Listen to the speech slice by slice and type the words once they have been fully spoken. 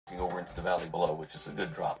into the valley below, which is a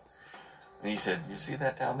good drop. And he said, you see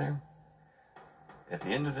that down there? At the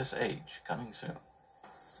end of this age, coming soon,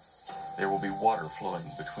 there will be water flowing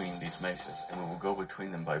between these mesas, and we will go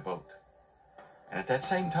between them by boat. And at that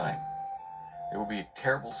same time, there will be a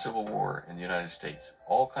terrible civil war in the United States.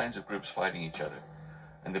 All kinds of groups fighting each other.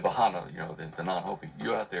 And the Bahana, you know, the non-Hopi,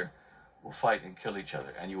 you out there will fight and kill each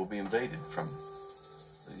other, and you will be invaded from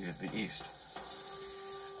the east.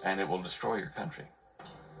 And it will destroy your country.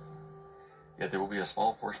 Yet there will be a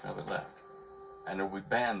small portion of it left. And there will be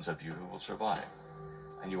bands of you who will survive.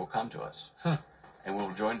 And you will come to us. And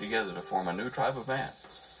we'll join together to form a new tribe of man.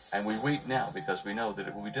 And we weep now because we know that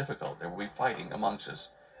it will be difficult. There will be fighting amongst us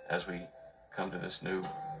as we come to this new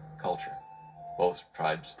culture. Both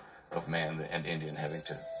tribes of man and Indian having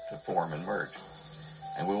to form and merge.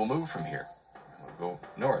 And we will move from here. We'll go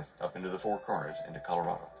north up into the Four Corners, into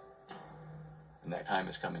Colorado. And that time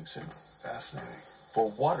is coming soon. Fascinating. For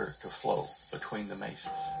water to flow between the mesas,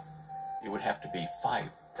 it would have to be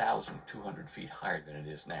 5,200 feet higher than it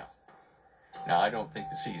is now. Now, I don't think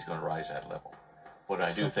the sea is going to rise that level. But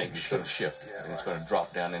I do think it's going to shift, and it's going to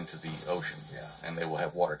drop down into the ocean, and they will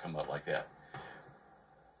have water come up like that.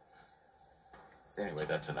 Anyway,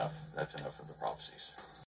 that's enough. That's enough of the prophecies.